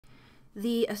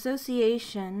The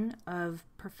Association of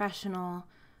Professional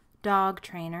Dog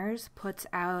Trainers puts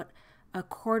out a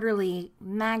quarterly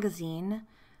magazine,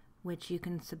 which you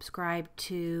can subscribe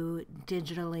to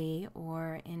digitally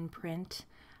or in print,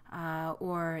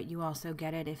 or you also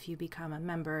get it if you become a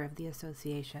member of the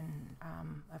Association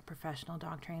of Professional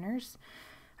Dog Trainers.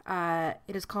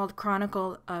 It is called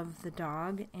Chronicle of the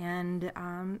Dog, and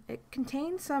it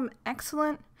contains some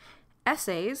excellent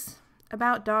essays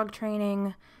about dog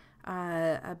training,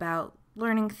 about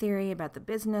learning theory, about the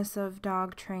business of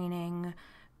dog training.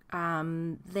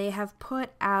 They have put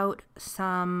out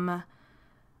some,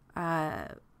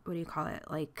 what do you call it,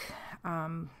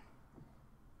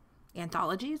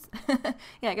 anthologies?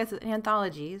 Yeah, I guess it's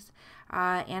anthologies.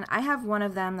 And I have one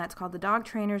of them that's called the Dog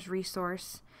Trainer's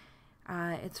Resource.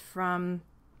 It's from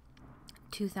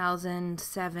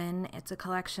 2007. It's a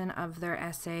collection of their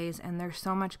essays, and there's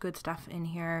so much good stuff in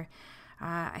here.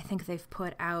 I think they've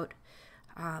put out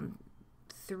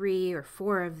 3 or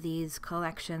 4 of these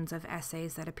collections of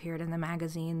essays that appeared in the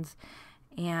magazines.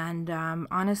 And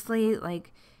honestly,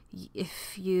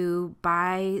 if you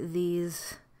buy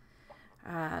these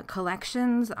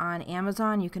collections on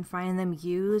Amazon, you can find them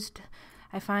used.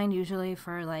 I find usually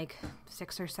for $6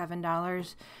 or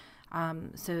 $7.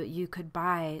 So you could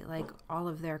buy all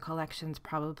of their collections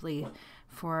probably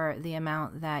for the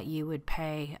amount that you would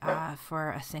pay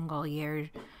for a single year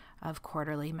of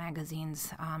quarterly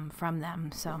magazines from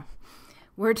them. So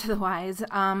word to the wise.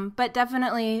 But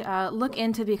definitely look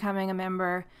into becoming a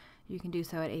member. You can do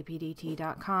so at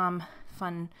apdt.com.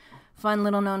 Fun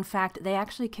little known fact, they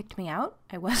actually kicked me out.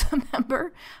 I was a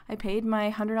member. I paid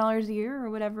my $100 a year or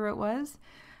whatever it was.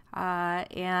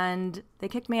 And they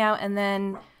kicked me out and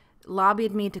then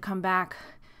lobbied me to come back,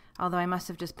 although I must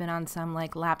have just been on some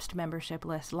lapsed membership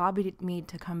list, lobbied me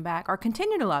to come back, or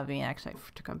continue to lobby me actually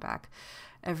to come back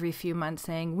every few months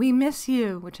saying, "We miss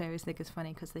you," which I always think is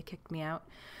funny because they kicked me out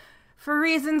for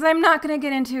reasons I'm not going to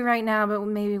get into right now, but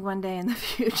maybe one day in the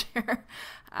future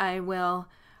I will.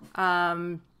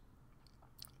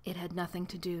 It had nothing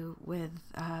to do with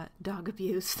dog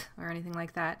abuse or anything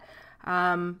like that.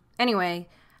 Anyway,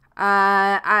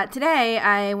 today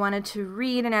I wanted to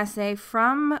read an essay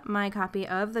from my copy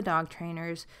of the Dog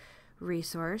Trainer's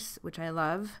Resource, which I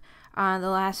love. The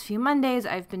last few Mondays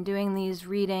I've been doing these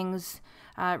readings,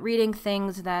 reading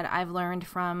things that I've learned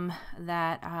from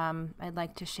that I'd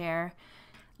like to share.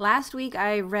 Last week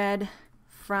I read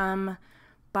from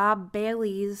Bob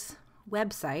Bailey's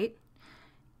website,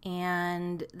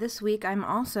 and this week I'm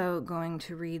also going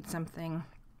to read something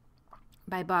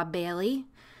by Bob Bailey.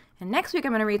 And next week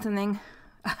I'm going to read something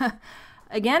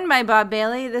again by Bob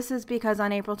Bailey. This is because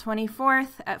on April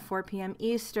 24th at 4 p.m.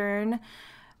 Eastern,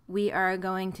 we are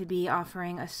going to be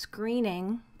offering a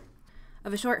screening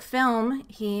of a short film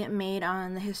he made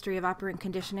on the history of operant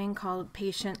conditioning called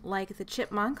Patient Like The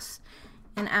Chipmunks.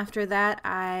 And after that,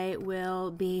 I will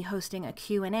be hosting a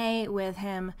Q&A with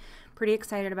him. Pretty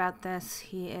excited about this.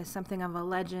 He is something of a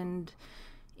legend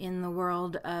in the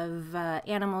world of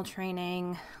animal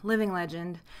training, living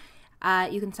legend.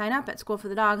 You can sign up at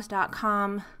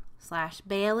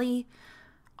schoolforthedogs.com/Bailey.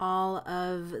 All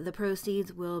of the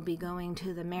proceeds will be going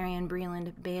to the Marian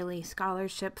Breland-Bailey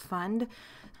Scholarship Fund.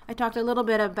 I talked a little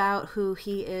bit about who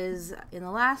he is in the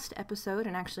last episode,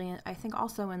 and actually I think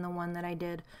also in the one that I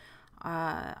did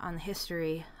on the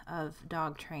history of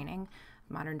dog training,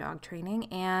 modern dog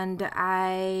training. And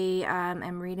I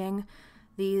am reading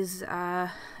these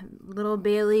little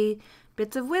Bailey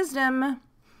bits of wisdom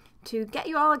to get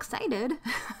you all excited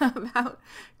about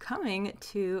coming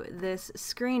to this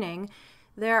screening.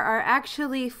 There are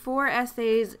actually 4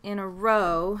 essays in a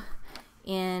row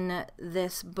in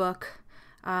this book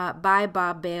by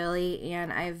Bob Bailey,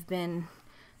 and I've been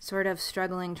sort of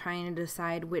struggling trying to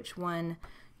decide which one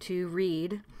to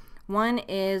read. One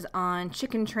is on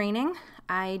chicken training.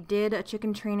 I did a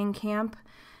chicken training camp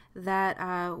that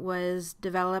was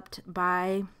developed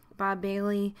by Bob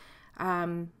Bailey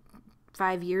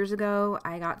 5 years ago.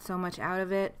 I got so much out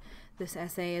of it. This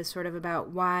essay is sort of about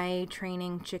why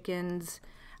training chickens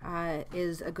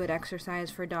is a good exercise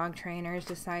for dog trainers.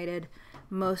 Decided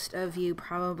most of you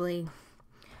probably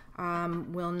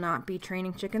will not be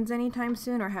training chickens anytime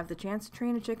soon or have the chance to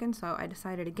train a chicken, so I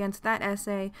decided against that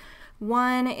essay.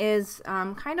 One is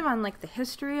kind of on the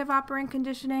history of operant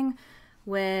conditioning,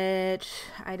 which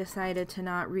I decided to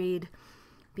not read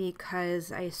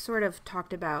because I sort of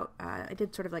talked about, I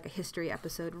did sort of a history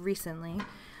episode recently.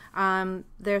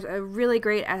 There's a really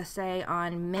great essay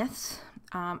on myths.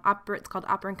 It's called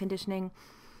Operant Conditioning,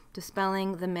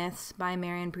 Dispelling the Myths by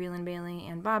Marian Breland-Bailey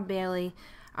and Bob Bailey.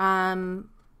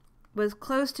 was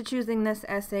close to choosing this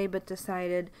essay, but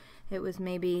decided it was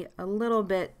maybe a little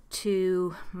bit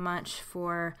too much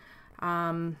for,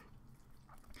 for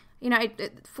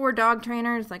dog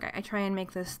trainers. Like I try and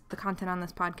make the content on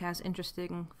this podcast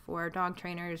interesting for dog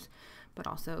trainers, but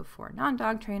also for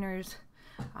non-dog trainers,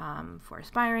 for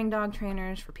aspiring dog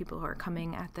trainers, for people who are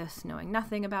coming at this knowing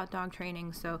nothing about dog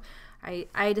training. So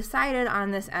I decided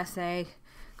on this essay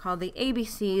called The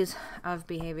ABCs of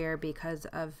Behavior because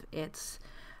of its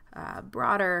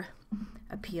broader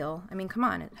appeal. I mean, come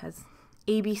on, it has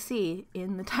ABC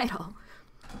in the title.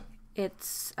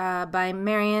 It's by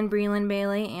Marian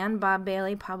Breland-Bailey and Bob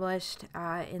Bailey, published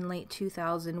in late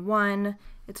 2001.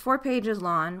 It's 4 pages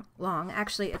long.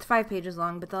 Actually, it's 5 pages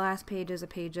long, but the last page is a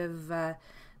page of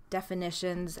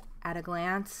definitions at a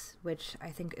glance, which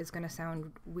I think is going to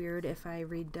sound weird if I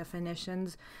read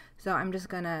definitions. So I'm just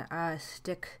going to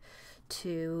stick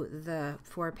to the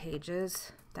 4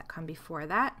 pages that come before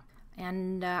that.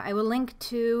 And I will link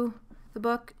to the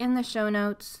book in the show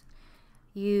notes.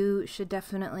 You should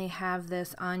definitely have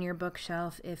this on your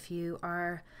bookshelf if you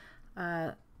are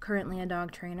currently a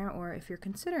dog trainer, or if you're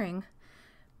considering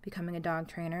becoming a dog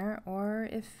trainer, or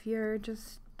if you're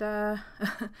just a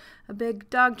big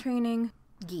dog training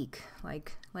geek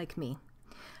like me.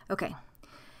 Okay.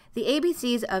 The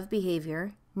ABCs of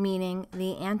behavior, meaning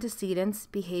the antecedents,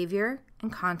 behavior,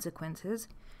 and consequences,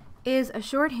 is a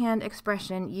shorthand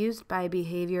expression used by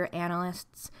behavior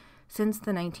analysts since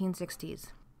the 1960s.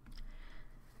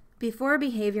 Before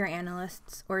behavior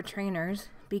analysts or trainers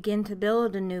begin to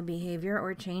build a new behavior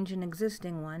or change an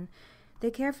existing one, they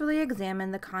carefully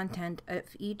examine the content of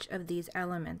each of these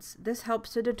elements. This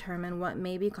helps to determine what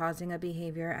may be causing a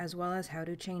behavior as well as how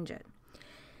to change it.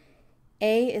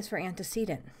 A is for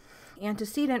antecedent.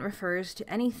 Antecedent refers to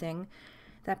anything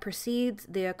that precedes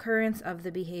the occurrence of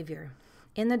the behavior.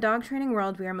 In the dog training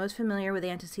world, we are most familiar with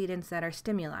antecedents that are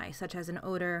stimuli, such as an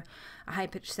odor, a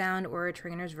high-pitched sound, or a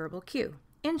trainer's verbal cue.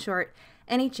 In short,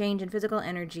 any change in physical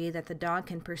energy that the dog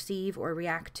can perceive or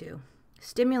react to.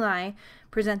 Stimuli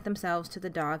present themselves to the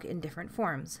dog in different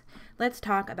forms. Let's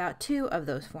talk about 2 of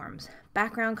those forms: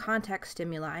 background context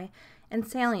stimuli and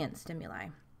salient stimuli.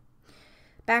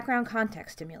 Background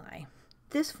context stimuli.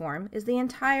 This form is the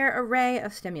entire array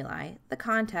of stimuli, the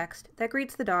context that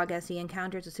greets the dog as he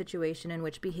encounters a situation in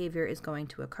which behavior is going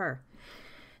to occur.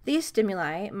 These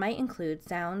stimuli might include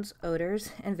sounds,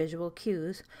 odors, and visual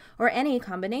cues, or any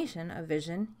combination of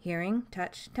vision, hearing,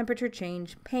 touch, temperature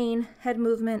change, pain, head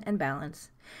movement, and balance.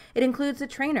 It includes the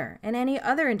trainer and any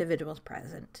other individuals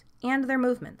present, and their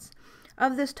movements.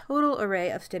 Of this total array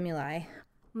of stimuli,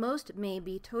 most may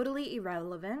be totally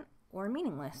irrelevant or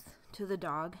meaningless to the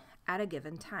dog at a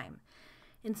given time.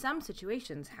 In some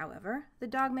situations, however, the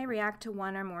dog may react to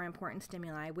one or more important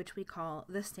stimuli, which we call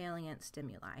the salient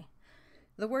stimuli.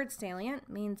 The word salient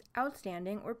means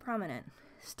outstanding or prominent.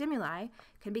 Stimuli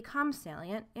can become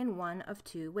salient in one of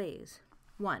 2 ways.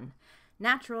 1.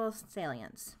 Natural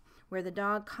salience, where the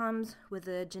dog comes with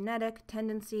a genetic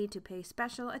tendency to pay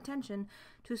special attention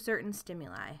to certain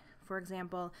stimuli. For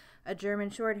example, a German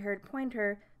short-haired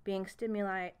pointer being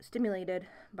stimulated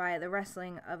by the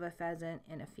rustling of a pheasant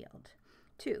in a field.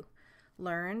 2.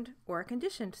 Learned or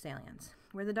conditioned salience,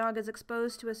 where the dog is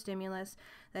exposed to a stimulus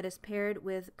that is paired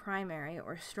with primary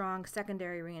or strong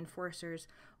secondary reinforcers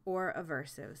or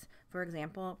aversives. For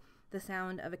example, the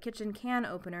sound of a kitchen can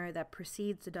opener that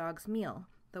precedes the dog's meal,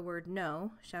 the word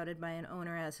no, shouted by an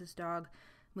owner as his dog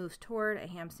moves toward a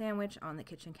ham sandwich on the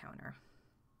kitchen counter.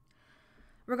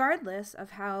 Regardless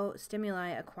of how stimuli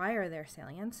acquire their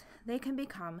salience, they can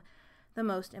become the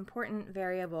most important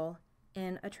variable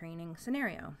in a training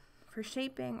scenario. For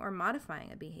shaping or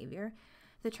modifying a behavior,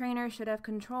 the trainer should have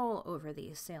control over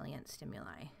these salient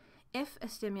stimuli. If a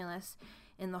stimulus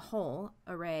in the whole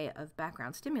array of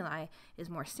background stimuli is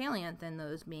more salient than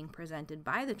those being presented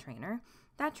by the trainer,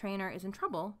 that trainer is in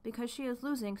trouble because she is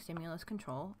losing stimulus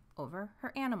control over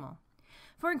her animal.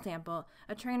 For example,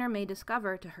 a trainer may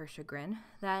discover to her chagrin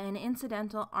that an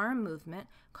incidental arm movement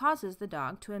causes the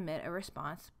dog to emit a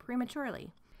response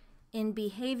prematurely. In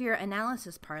behavior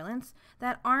analysis parlance,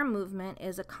 that arm movement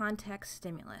is a context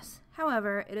stimulus.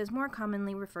 However, it is more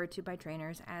commonly referred to by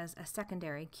trainers as a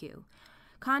secondary cue.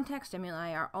 Context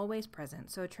stimuli are always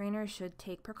present, so trainers should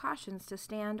take precautions to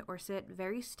stand or sit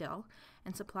very still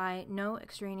and supply no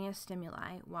extraneous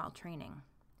stimuli while training.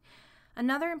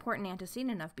 Another important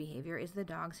antecedent of behavior is the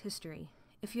dog's history.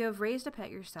 If you have raised a pet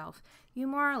yourself, you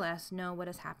more or less know what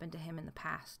has happened to him in the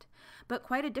past. But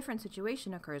quite a different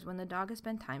situation occurs when the dog has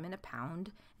spent time in a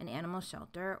pound, an animal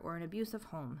shelter, or an abusive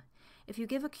home. If you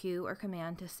give a cue or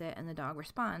command to sit and the dog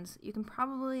responds, you can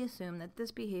probably assume that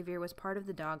this behavior was part of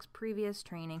the dog's previous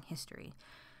training history.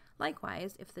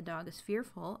 Likewise, if the dog is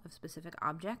fearful of specific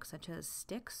objects such as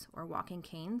sticks or walking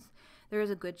canes, there is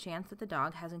a good chance that the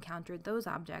dog has encountered those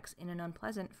objects in an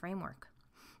unpleasant framework.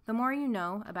 The more you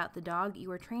know about the dog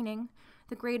you are training,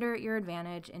 the greater your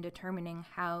advantage in determining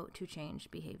how to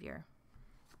change behavior.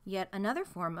 Yet another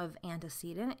form of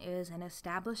antecedent is an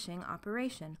establishing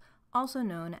operation, also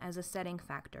known as a setting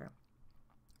factor.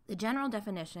 The general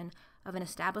definition of an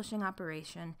establishing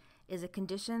operation is a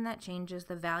condition that changes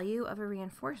the value of a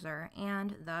reinforcer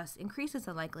and thus increases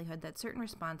the likelihood that certain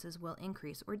responses will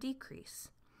increase or decrease.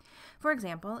 For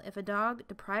example, if a dog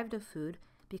deprived of food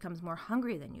becomes more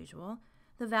hungry than usual,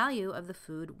 the value of the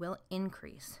food will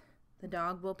increase. The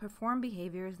dog will perform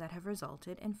behaviors that have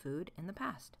resulted in food in the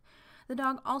past. The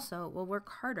dog also will work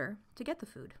harder to get the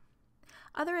food.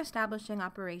 Other establishing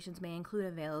operations may include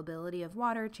availability of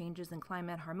water, changes in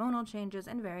climate, hormonal changes,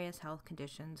 and various health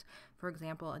conditions. For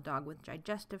example, a dog with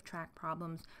digestive tract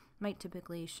problems might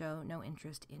typically show no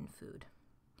interest in food.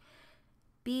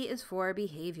 B is for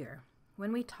behavior.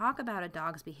 When we talk about a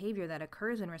dog's behavior that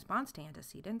occurs in response to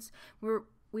antecedents,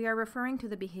 we are referring to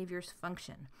the behavior's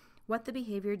function, what the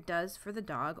behavior does for the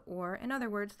dog, or, in other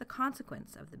words, the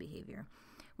consequence of the behavior.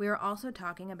 We are also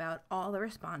talking about all the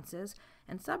responses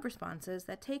and sub-responses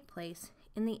that take place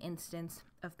in the instance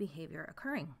of behavior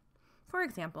occurring. For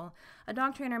example, a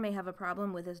dog trainer may have a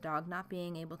problem with his dog not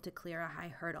being able to clear a high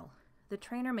hurdle. The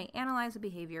trainer may analyze a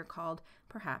behavior called,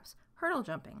 perhaps, hurdle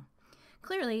jumping.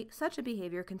 Clearly, such a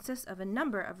behavior consists of a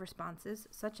number of responses,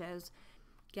 such as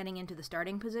getting into the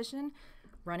starting position,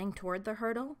 running toward the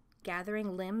hurdle,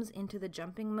 gathering limbs into the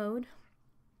jumping mode,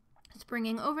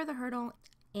 springing over the hurdle,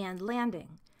 and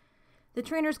landing. The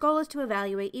trainer's goal is to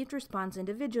evaluate each response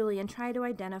individually and try to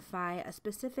identify a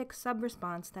specific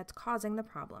sub-response that's causing the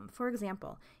problem. For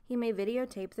example, he may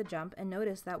videotape the jump and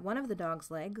notice that one of the dog's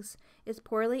legs is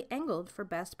poorly angled for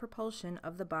best propulsion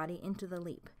of the body into the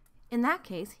leap. In that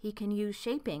case, he can use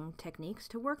shaping techniques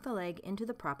to work the leg into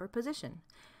the proper position.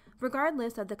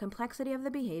 Regardless of the complexity of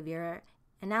the behavior,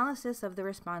 analysis of the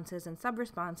responses and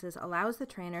sub-responses allows the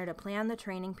trainer to plan the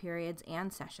training periods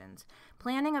and sessions.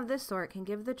 Planning of this sort can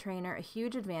give the trainer a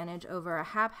huge advantage over a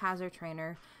haphazard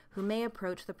trainer who may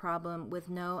approach the problem with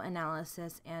no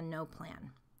analysis and no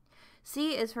plan.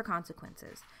 C is for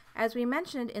consequences. As we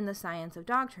mentioned in the Science of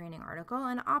Dog Training article,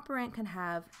 an operant can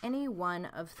have any one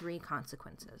of three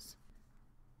consequences: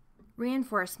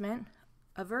 reinforcement,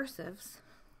 aversives,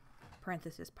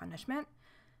 parenthesis punishment,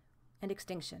 and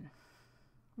extinction.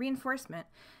 Reinforcement,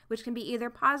 which can be either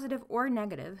positive or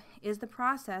negative, is the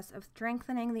process of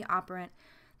strengthening the operant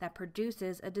that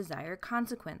produces a desired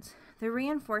consequence. The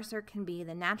reinforcer can be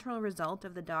the natural result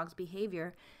of the dog's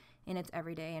behavior in its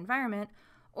everyday environment,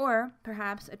 or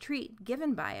perhaps a treat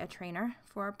given by a trainer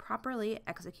for a properly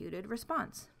executed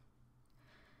response.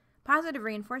 Positive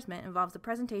reinforcement involves the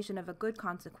presentation of a good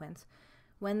consequence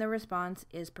when the response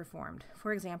is performed.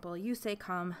 For example, you say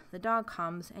come, the dog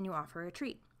comes, and you offer a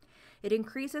treat. It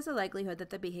increases the likelihood that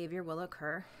the behavior will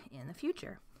occur in the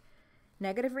future.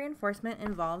 Negative reinforcement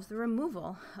involves the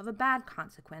removal of a bad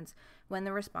consequence when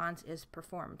the response is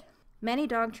performed. Many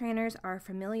dog trainers are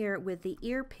familiar with the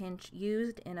ear pinch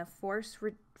used in a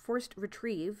forced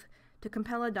retrieve to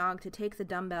compel a dog to take the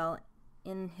dumbbell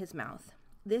in his mouth.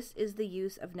 This is the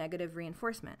use of negative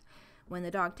reinforcement. When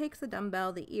the dog takes the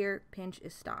dumbbell, the ear pinch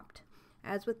is stopped.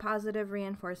 As with positive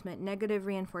reinforcement, negative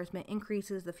reinforcement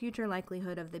increases the future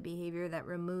likelihood of the behavior that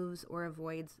removes or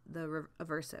avoids the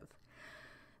aversive.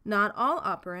 Not all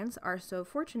operants are so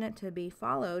fortunate to be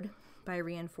followed by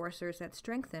reinforcers that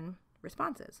strengthen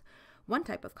responses. One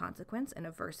type of consequence, an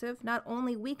aversive, not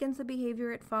only weakens the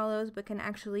behavior it follows, but can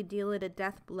actually deal it a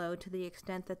death blow to the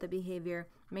extent that the behavior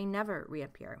may never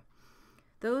reappear.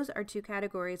 Those are two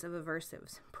categories of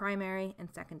aversives, primary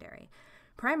and secondary.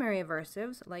 Primary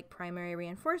aversives, like primary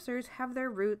reinforcers, have their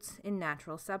roots in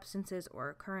natural substances or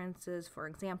occurrences, for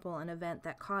example, an event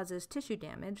that causes tissue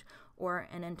damage or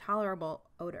an intolerable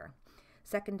odor.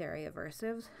 Secondary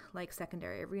aversives, like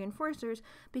secondary reinforcers,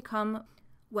 become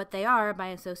what they are by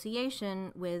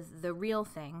association with the real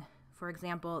thing, for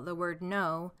example, the word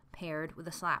no paired with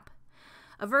a slap.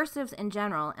 Aversives in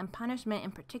general, and punishment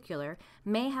in particular,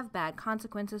 may have bad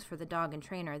consequences for the dog and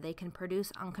trainer. They can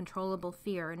produce uncontrollable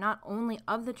fear, not only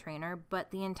of the trainer, but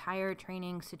the entire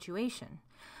training situation.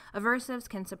 Aversives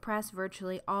can suppress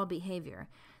virtually all behavior.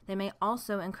 They may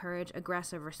also encourage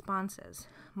aggressive responses.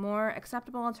 More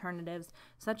acceptable alternatives,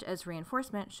 such as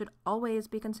reinforcement, should always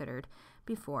be considered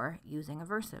before using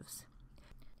aversives.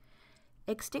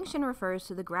 Extinction refers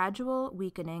to the gradual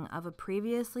weakening of a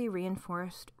previously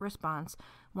reinforced response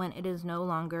when it is no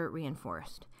longer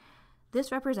reinforced.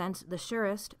 This represents the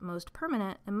surest, most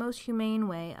permanent, and most humane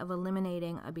way of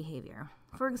eliminating a behavior.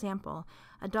 For example,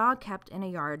 a dog kept in a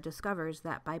yard discovers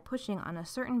that by pushing on a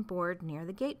certain board near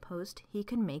the gate post, he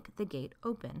can make the gate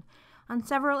open. On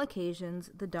several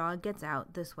occasions, the dog gets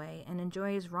out this way and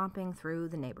enjoys romping through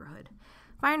the neighborhood.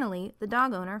 Finally, the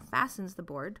dog owner fastens the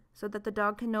board so that the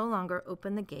dog can no longer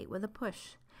open the gate with a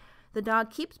push. The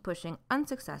dog keeps pushing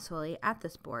unsuccessfully at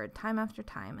this board time after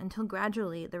time until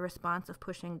gradually the response of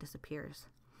pushing disappears.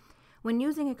 When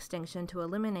using extinction to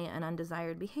eliminate an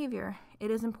undesired behavior,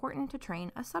 it is important to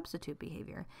train a substitute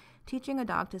behavior. Teaching a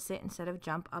dog to sit instead of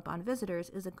jump up on visitors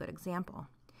is a good example.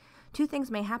 Two things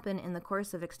may happen in the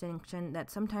course of extinction that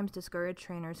sometimes discourage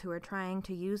trainers who are trying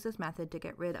to use this method to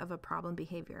get rid of a problem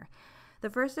behavior. The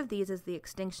first of these is the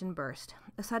extinction burst,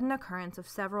 a sudden occurrence of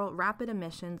several rapid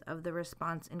emissions of the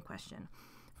response in question.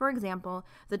 For example,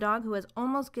 the dog who has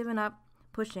almost given up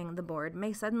pushing the board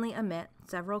may suddenly emit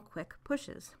several quick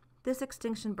pushes. This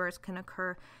extinction burst can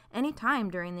occur any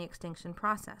time during the extinction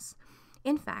process.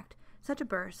 In fact, such a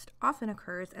burst often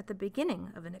occurs at the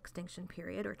beginning of an extinction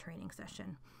period or training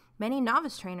session. Many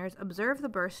novice trainers observe the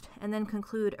burst and then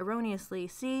conclude erroneously,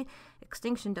 "See,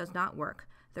 extinction does not work."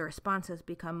 The responses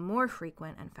become more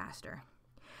frequent and faster.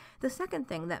 The second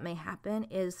thing that may happen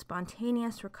is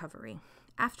spontaneous recovery.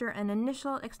 After an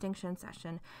initial extinction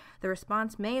session, the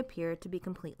response may appear to be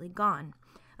completely gone.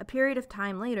 A period of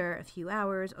time later, a few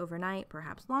hours, overnight,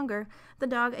 perhaps longer, the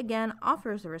dog again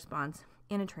offers a response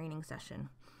in a training session.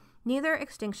 Neither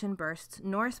extinction bursts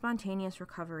nor spontaneous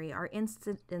recovery are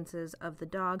instances of the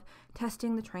dog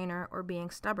testing the trainer or being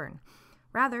stubborn.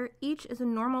 Rather, each is a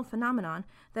normal phenomenon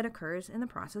that occurs in the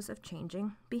process of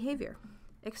changing behavior.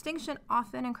 Extinction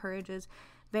often encourages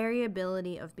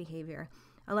variability of behavior,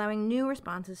 allowing new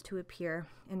responses to appear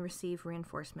and receive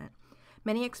reinforcement.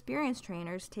 Many experienced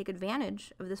trainers take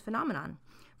advantage of this phenomenon.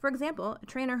 For example, a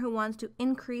trainer who wants to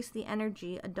increase the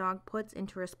energy a dog puts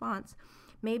into response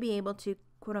may be able to,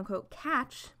 quote-unquote,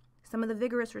 catch some of the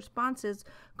vigorous responses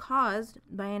caused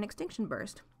by an extinction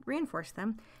burst, reinforce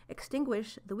them,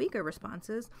 extinguish the weaker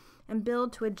responses, and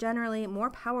build to a generally more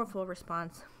powerful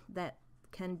response that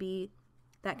can be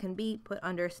put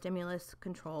under stimulus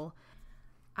control,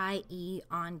 i.e.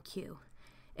 on cue.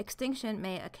 Extinction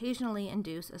may occasionally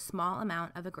induce a small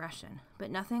amount of aggression,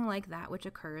 but nothing like that which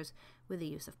occurs with the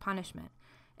use of punishment.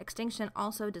 Extinction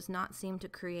also does not seem to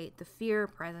create the fear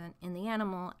present in the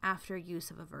animal after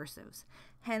use of aversives.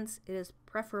 Hence, it is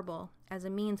preferable as a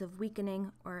means of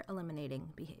weakening or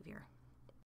eliminating behavior.